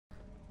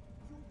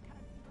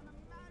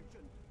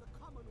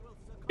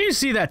You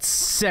see that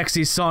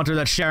sexy saunter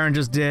that Sharon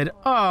just did?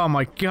 Oh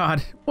my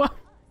god. Well,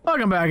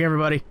 welcome back,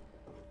 everybody.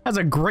 That's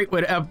a great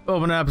way to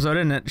open an episode,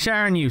 isn't it?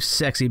 Sharon, you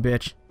sexy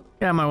bitch.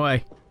 Get out of my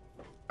way.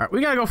 Alright,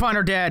 we gotta go find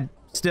our dad,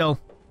 still.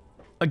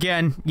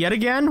 Again. Yet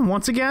again?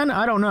 Once again?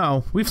 I don't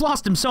know. We've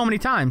lost him so many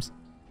times.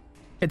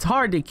 It's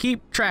hard to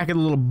keep track of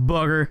the little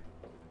bugger.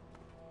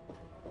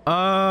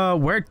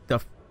 Where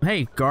the...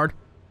 Hey, guard.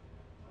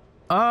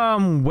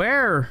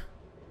 Where?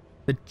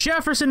 The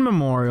Jefferson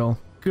Memorial.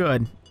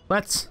 Good.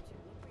 Let's...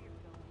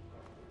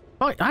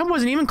 Oh, I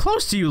wasn't even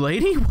close to you,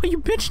 lady. Why are you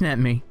bitching at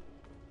me?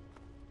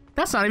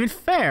 That's not even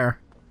fair.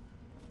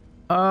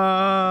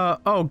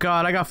 Oh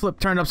god, I got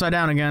flipped turned upside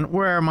down again.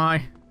 Where am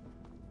I?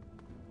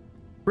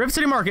 River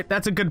City Market,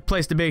 that's a good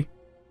place to be.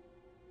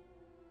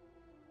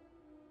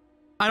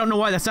 I don't know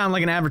why that sounded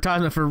like an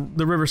advertisement for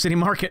the River City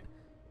Market.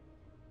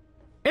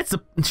 It's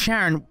the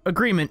Sharon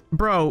agreement.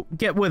 Bro,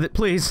 get with it,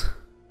 please.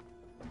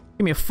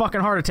 Give me a fucking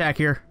heart attack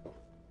here.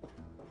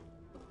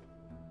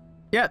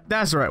 Yeah,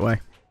 that's the right way.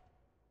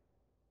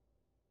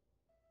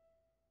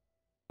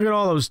 Look at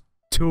all those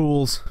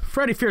tools.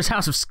 Freddy Fear's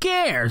House of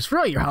Scares.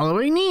 Really your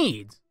Halloween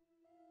needs.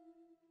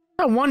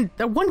 That one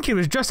kid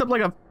was dressed up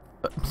like a...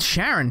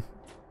 Sharon.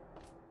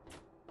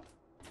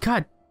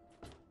 God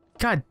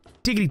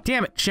diggity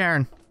damn it,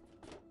 Sharon.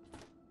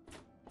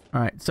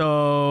 Alright,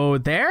 so...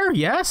 There?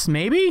 Yes?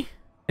 Maybe?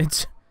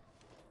 It's...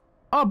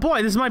 Oh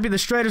boy, this might be the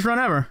straightest run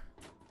ever.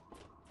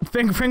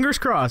 Fingers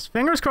crossed.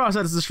 Fingers crossed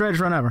that it's the straightest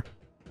run ever.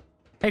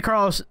 Hey,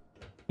 Carlos.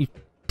 You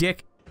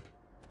dick. I'm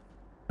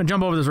gonna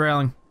jump over this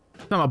railing.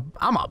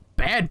 I'm a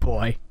bad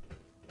boy.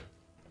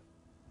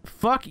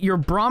 Fuck, your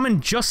Brahmin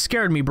just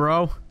scared me,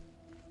 bro.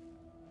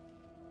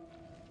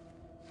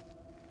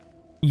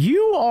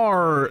 You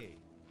are...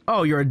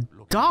 Oh, you're a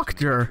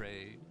doctor.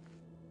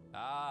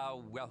 Ah,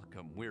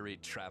 welcome, weary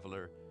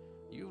traveler.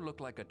 You look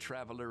like a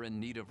traveler in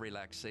need of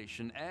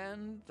relaxation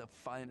and the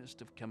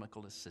finest of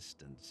chemical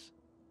assistance.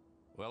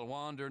 Well,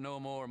 wander no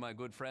more, my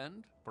good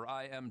friend, for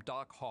I am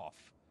Doc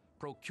Hoff,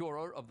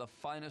 procurer of the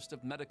finest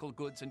of medical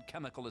goods and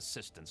chemical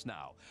assistance.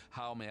 Now,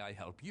 how may I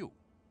help you?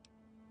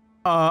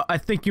 I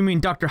think you mean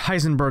Dr.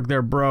 Heisenberg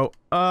there, bro.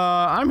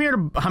 I'm here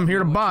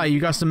to buy. You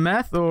got some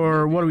meth,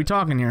 or what are we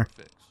talking here?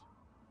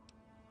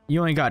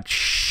 You ain't got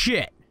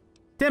shit.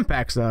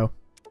 Stimpaks, though.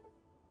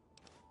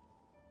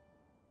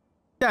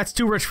 That's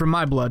too rich for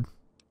my blood.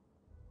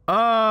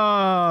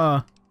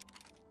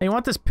 Hey, you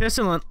want this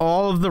pistol and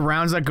all of the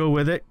rounds that go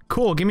with it?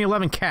 Cool, give me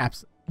 11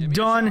 caps.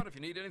 Done. If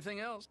you need anything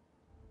else.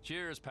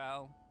 Cheers,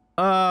 pal.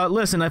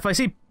 Listen, if I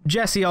see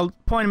Jesse, I'll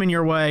point him in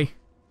your way.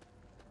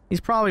 He's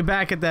probably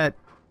back at that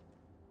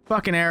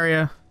fucking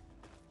area.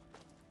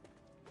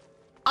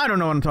 I don't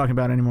know what I'm talking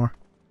about anymore.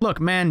 Look,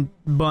 man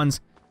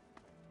buns.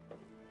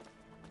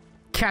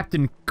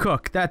 Captain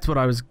Cook, that's what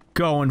I was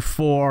going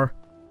for.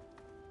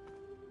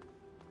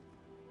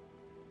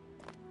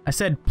 I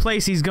said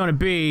place he's gonna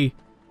be,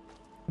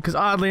 because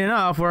oddly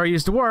enough, where I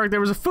used to work,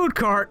 there was a food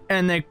cart,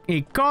 and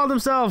he called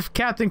himself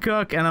Captain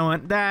Cook, and I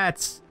went,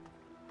 that's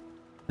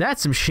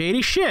some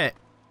shady shit.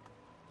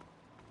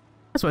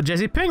 That's what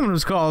Jesse Pinkman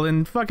was called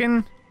in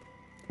fucking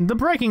The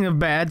Breaking of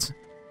Bads.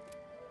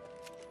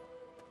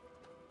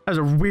 That was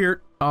a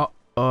weird...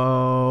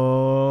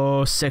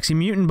 Oh, sexy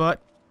mutant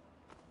butt.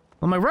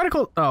 Well, my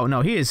reticle... Oh,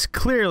 no, he is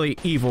clearly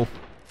evil.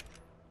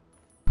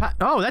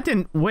 Oh, that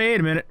didn't... Wait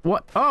a minute.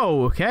 What?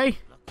 Oh, okay.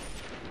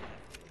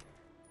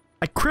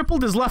 I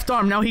crippled his left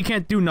arm, now he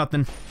can't do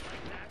nothing.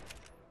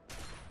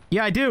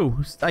 Yeah, I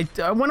do. I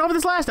went over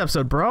this last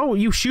episode, bro.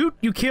 You shoot,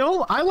 you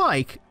kill, I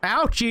like.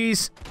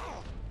 Ouchies.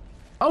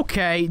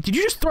 Okay, did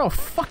you just throw a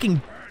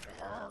fucking...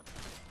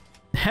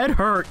 Head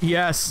hurt,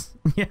 yes.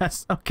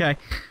 Yes, okay.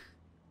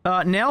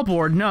 Nail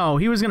board, no.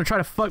 He was gonna try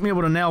to fuck me up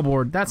with a nail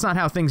board. That's not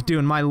how things do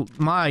in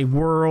my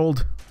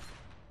world.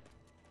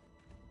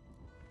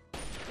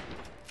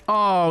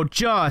 Oh,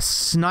 just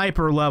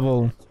sniper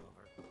level.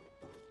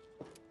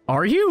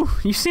 Are you?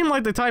 You seem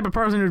like the type of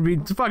person who'd be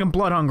fucking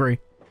blood hungry.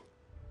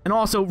 And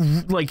also,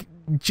 like,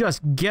 just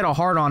get a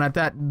hard-on at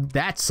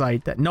that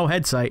site, that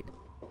no-head site.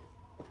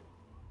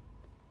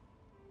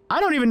 I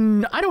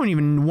don't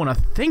even want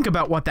to think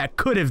about what that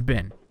could have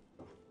been.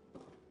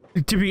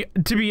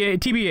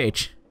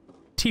 TBH.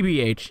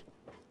 TBH.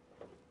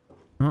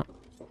 Oh.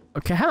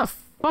 Okay, how the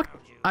fuck?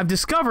 I've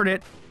discovered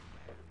it.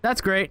 That's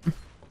great.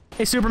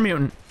 Hey, super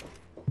mutant.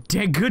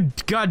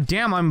 Good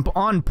goddamn, I'm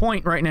on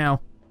point right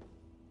now.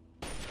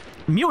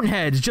 Mutant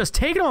heads, just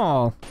take it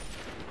all.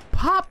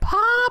 Pop,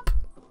 pop.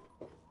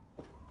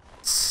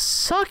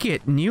 Suck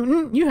it,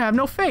 Newton. You have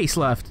no face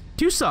left.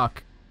 You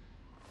suck.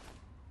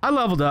 I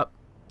leveled up.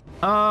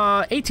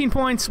 18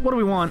 points. What do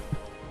we want?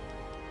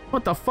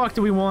 What the fuck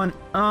do we want?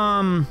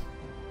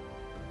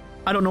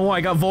 I don't know why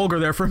I got vulgar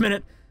there for a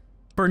minute.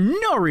 For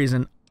no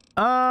reason.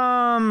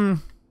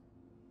 I'm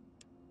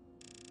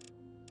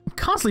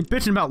constantly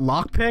bitching about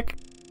lockpick.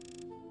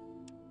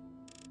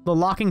 The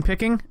locking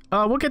picking.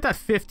 We'll get that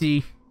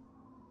 50.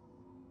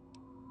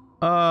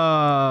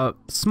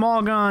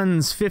 Small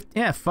guns, 50,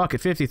 yeah, fuck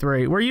it,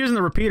 53. We're using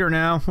the repeater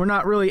now. We're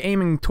not really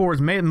aiming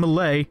towards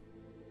melee.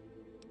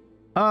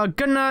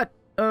 Gun nut,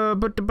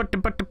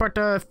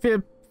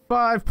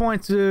 5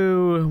 points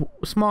to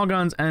small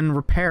guns and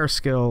repair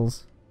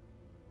skills.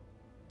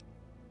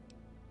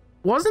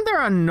 Wasn't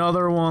there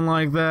another one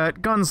like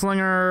that?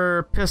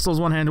 Gunslinger,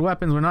 pistols, one-handed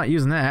weapons, we're not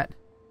using that.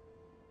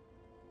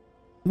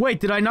 Wait,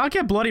 did I not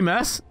get Bloody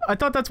Mess? I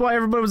thought that's why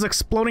everybody was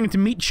exploding into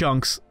meat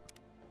chunks.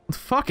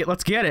 Fuck it,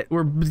 let's get it.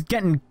 We're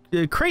getting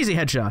crazy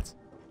headshots.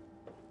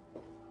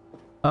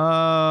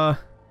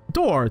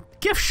 Door.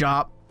 Gift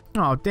shop.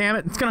 Oh, damn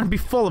it. It's gonna be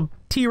full of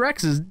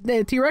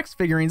T-Rexes. T-Rex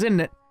figurines,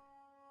 isn't it?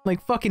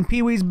 Like fucking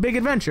Pee-wee's Big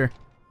Adventure.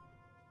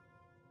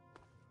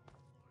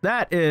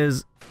 That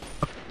is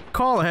a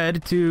call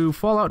ahead to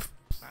Fallout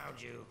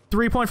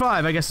 3.5,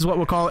 I guess is what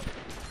we'll call it.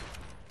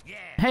 Yeah.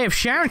 Hey, if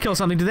Sharon kills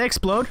something, do they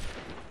explode?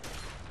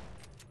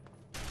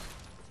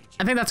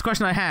 I think that's a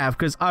question I have,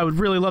 because I would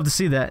really love to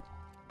see that.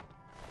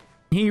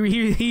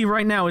 He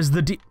right now is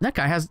the that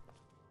guy has...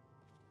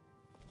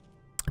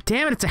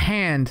 Damn it, it's a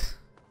hand.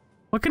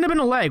 What couldn't have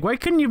been a leg? Why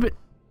couldn't you be...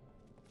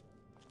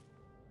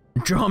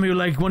 Draw me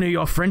like one of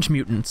your French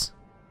mutants.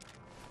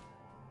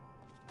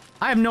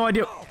 I have no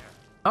idea...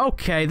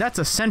 Okay, that's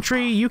a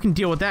sentry. You can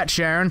deal with that,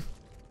 Sharon.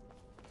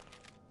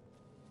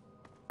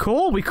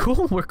 Cool? We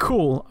cool? We're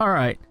cool.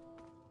 Alright.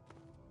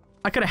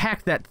 I could've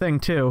hacked that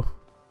thing, too.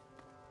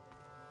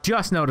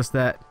 Just noticed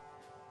that.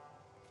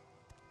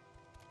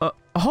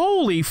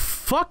 Holy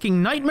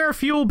fucking nightmare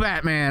fuel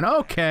Batman.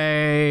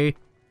 Okay.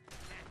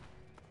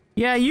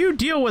 Yeah, you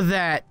deal with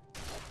that.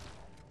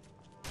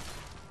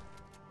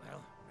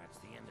 Well, that's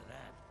the end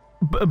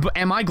of that.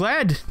 Am I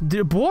glad?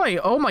 Boy,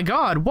 oh my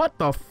god, what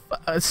the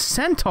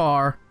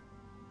Centaur?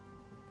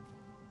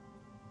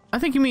 I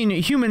think you mean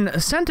human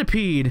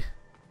centipede.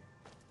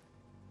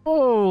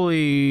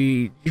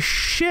 Holy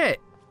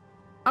shit.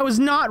 I was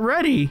not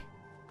ready.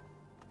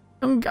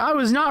 I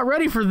was not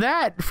ready for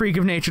that freak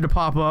of nature to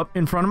pop up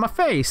in front of my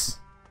face.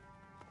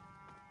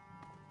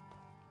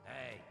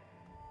 Hey.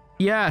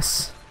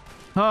 Yes.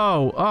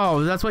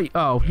 Oh, that's what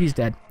oh, he's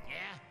dead. Yeah?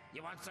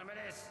 You want some of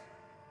this?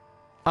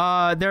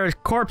 There's a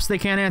corpse, they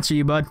can't answer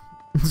you, bud.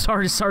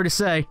 sorry to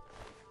say.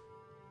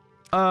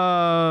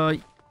 I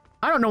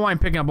don't know why I'm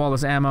picking up all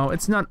this ammo.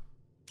 It's not...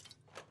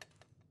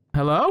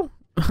 Hello?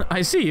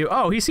 I see you.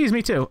 Oh, he sees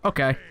me too.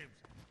 Okay.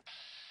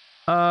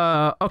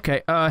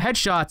 Okay,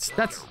 headshots.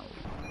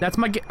 That's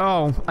my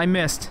oh, I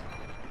missed.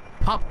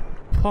 Pop.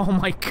 Oh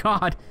my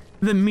god.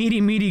 The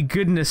meaty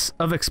goodness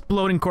of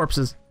exploding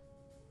corpses.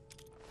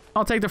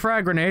 I'll take the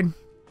frag grenade.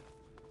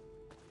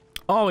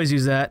 Always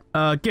use that.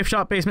 Gift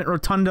shop, basement,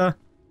 rotunda.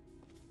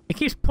 It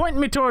keeps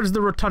pointing me towards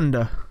the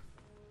rotunda.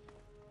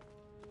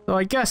 So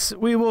I guess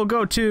we will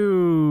go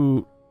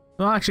to...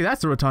 Well, actually,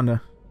 that's the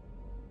rotunda.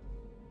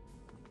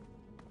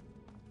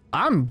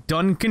 I'm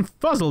done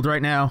confuzzled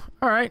right now.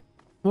 Alright.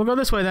 We'll go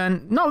this way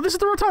then. No, this is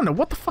the rotunda.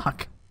 What the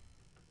fuck?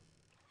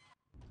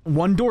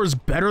 One door's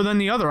better than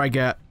the other, I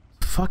get.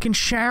 Fucking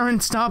Sharon,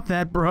 stop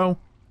that, bro.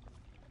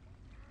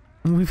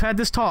 We've had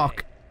this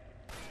talk.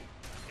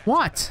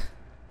 What?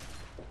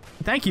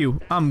 Thank you.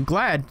 I'm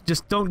glad.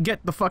 Just don't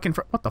get the fucking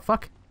what the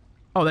fuck?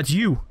 Oh, that's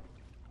you.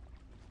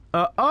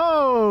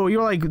 Oh,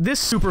 you're like this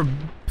super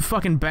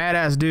fucking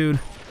badass dude.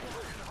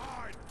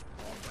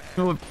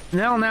 Well,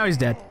 now he's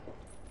dead.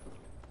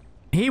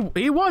 He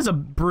was a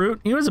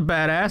brute. He was a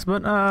badass,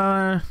 but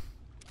I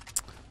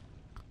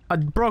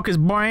broke his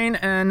brain,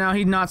 and now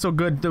he's not so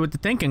good with the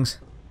thinkings.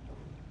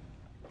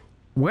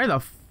 Where the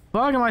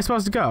fuck am I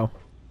supposed to go?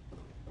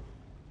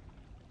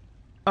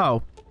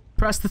 Oh,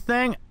 press the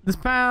thing. This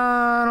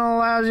panel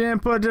allows you to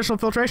input additional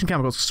filtration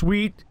chemicals.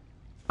 Sweet.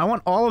 I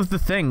want all of the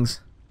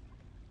things.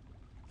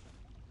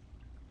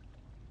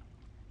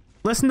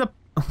 Listen to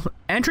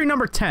entry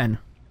number 10.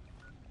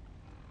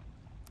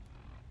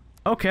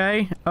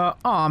 Okay.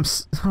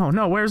 Oh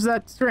no, where's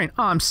that screen?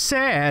 Oh, I'm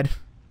sad.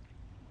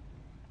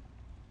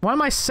 Why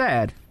am I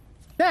sad?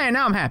 Hey,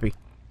 now I'm happy.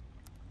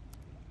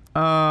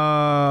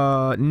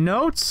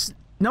 Notes?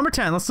 Number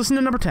 10. Let's listen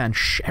to number 10.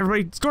 Shh,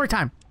 everybody, story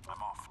time.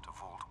 I'm off to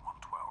Vault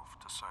 112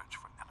 to search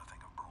for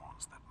anything of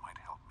bronze that might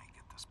help me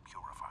get this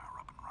purifier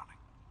up and running.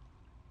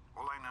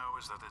 All I know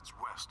is that it's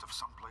west of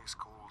some place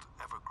called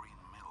Evergreen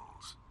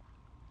Mills,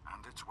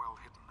 and it's well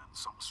hidden in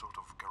some sort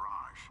of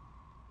garage.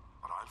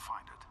 But I'll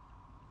find it.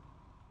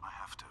 I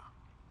have to.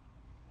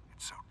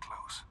 It's so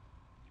close.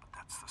 But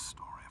that's the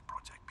story of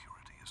Project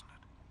Purity, isn't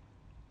it?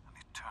 An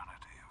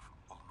eternity of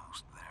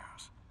almost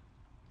theirs.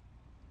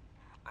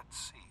 Let's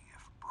see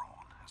if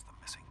Braun has the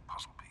missing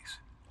puzzle piece.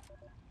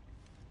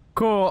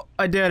 Cool,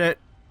 I did it.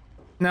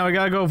 Now we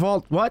gotta go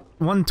vault, what?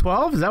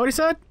 112? Is that what he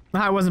said?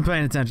 I wasn't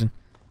paying attention.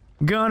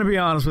 Gonna be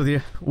honest with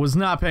you. Was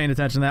not paying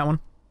attention to that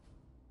one.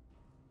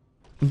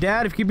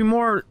 Dad, if you could be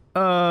more,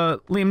 Liam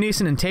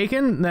Neeson and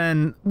Taken,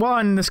 then,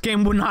 one, this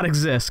game would not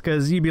exist,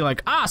 because you'd be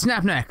like, ah,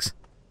 snap necks!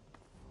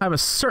 I have a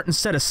certain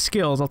set of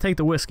skills, I'll take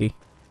the whiskey.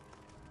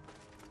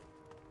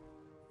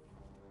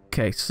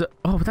 Okay, so,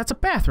 oh, that's a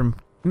bathroom.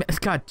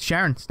 God,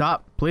 Sharon,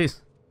 stop,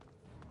 please.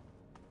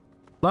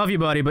 Love you,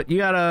 buddy, but you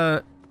got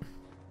a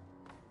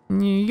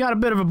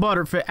bit of a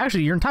butterfit.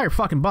 Actually, your entire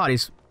fucking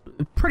body's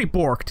pretty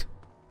borked.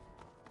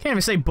 Can't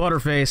even say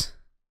Butterface.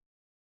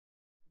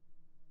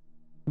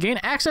 Gain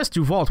access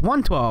to Vault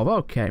 112.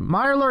 Okay.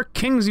 Mirelurk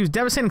Kings use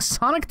devastating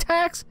sonic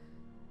attacks?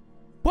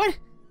 What?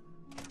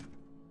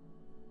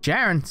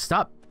 Jaren,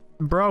 stop,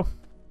 bro.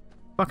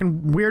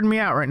 Fucking weirding me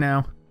out right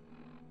now.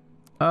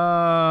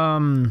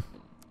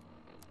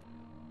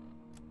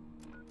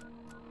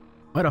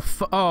 What a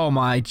oh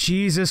my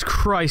Jesus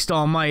Christ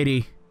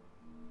almighty.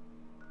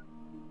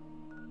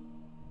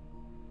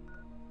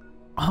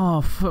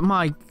 Oh,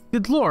 my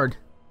good lord.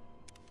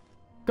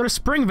 Go to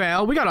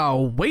Springvale. We got a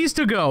ways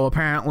to go,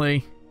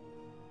 apparently.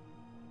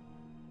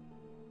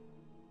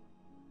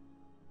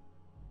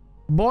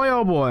 Boy,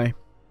 oh boy.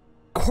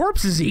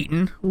 Corpses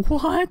eaten?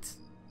 What?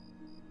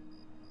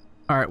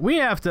 Alright, we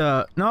have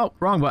to... No,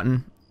 wrong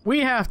button. We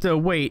have to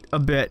wait a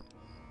bit.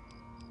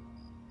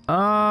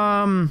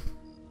 I'll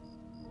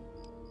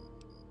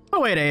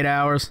wait 8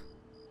 hours.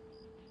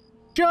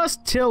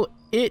 Just till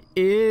it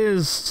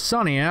is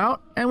sunny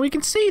out and we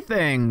can see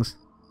things.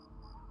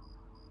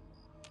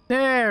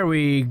 There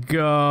we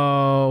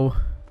go.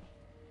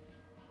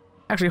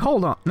 Actually,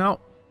 hold on. No.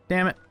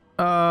 Damn it.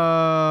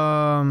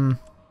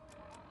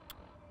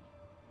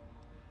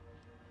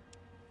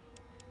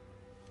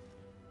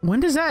 When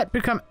does that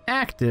become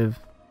active?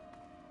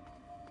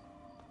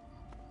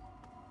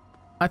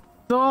 I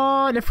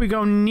thought if we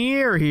go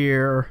near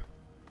here,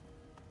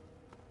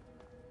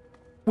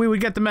 we would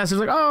get the message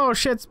like, oh,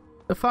 shit's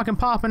fucking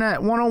popping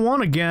at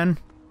 101 again.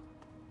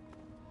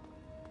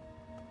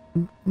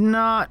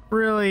 Not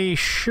really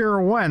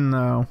sure when,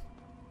 though.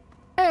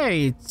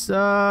 Hey, it's,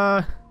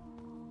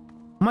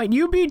 might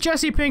you be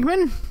Jesse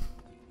Pinkman?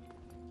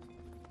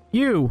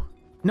 You.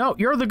 No,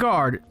 you're the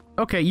guard.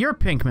 Okay, you're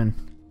Pinkman.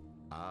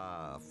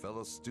 Ah,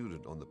 fellow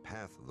student on the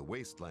path of the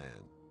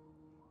wasteland.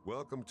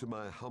 Welcome to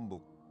my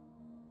humble...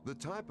 The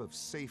type of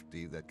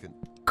safety that can...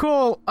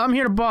 Cool, I'm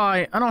here to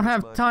buy. I don't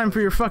have time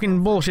for your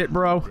fucking bullshit,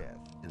 bro.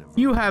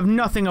 You have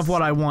nothing of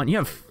what I want. You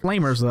have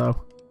flamers,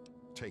 though.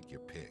 Take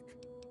your pick.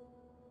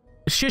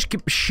 Shish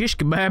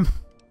kebab.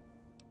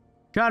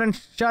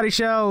 Shoddy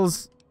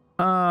shells.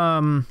 Hey,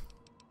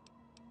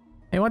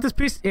 want this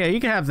piece? Yeah,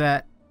 you can have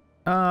that.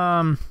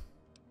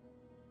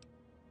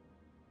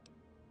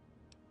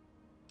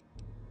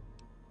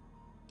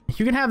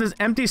 You can have this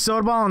empty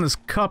soda bottle in this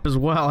cup as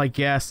well, I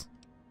guess.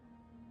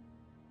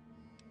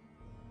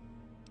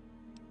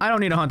 I don't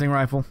need a hunting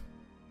rifle.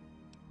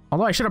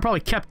 Although I should have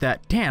probably kept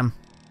that. Damn.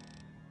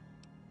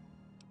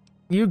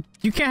 You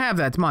can't have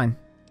that. It's mine.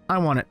 I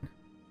want it.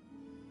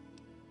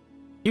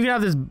 You can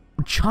have this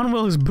John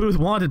Wilkes Booth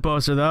wanted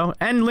poster, though.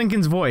 And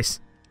Lincoln's voice.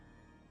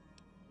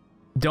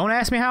 Don't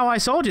ask me how I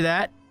sold you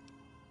that.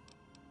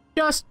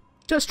 Just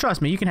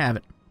trust me. You can have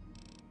it.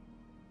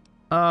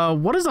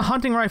 What does a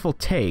hunting rifle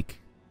take?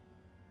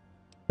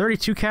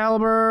 32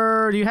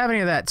 caliber. Do you have any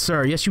of that,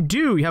 sir? Yes, you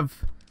do. You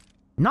have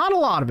not a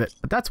lot of it,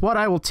 but that's what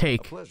I will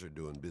take. Pleasure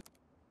doing business.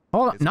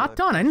 Hold on. Not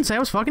done. I didn't say I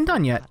was fucking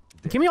done yet.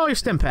 Give me all your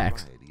stim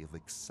packs. Of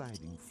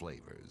exciting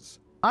flavors.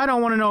 I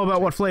don't want to know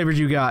about what flavors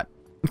you got.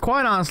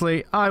 Quite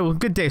honestly, I will.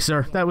 Good day,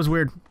 sir. That was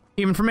weird.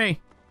 Even for me.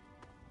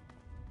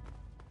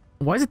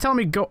 Why is it telling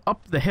me go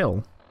up the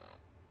hill?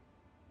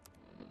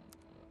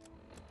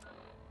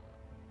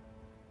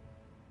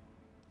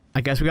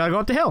 I guess we gotta go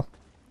up the hill.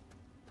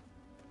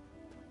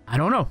 I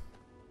don't know.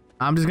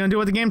 I'm just gonna do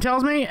what the game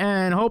tells me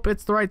and hope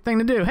it's the right thing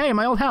to do. Hey,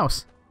 my old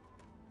house.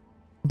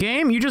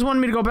 Game, you just wanted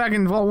me to go back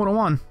in Vault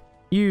 101.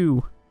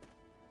 You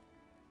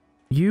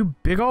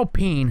big old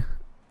peen.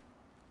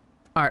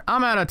 Alright,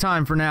 I'm out of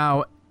time for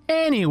now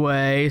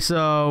anyway,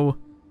 so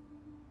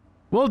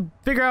we'll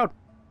figure out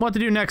what to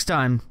do next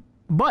time.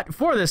 But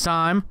for this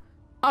time,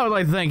 I would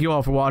like to thank you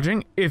all for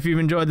watching. If you've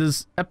enjoyed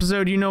this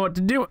episode, you know what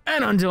to do.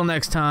 And until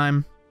next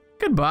time,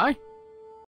 goodbye.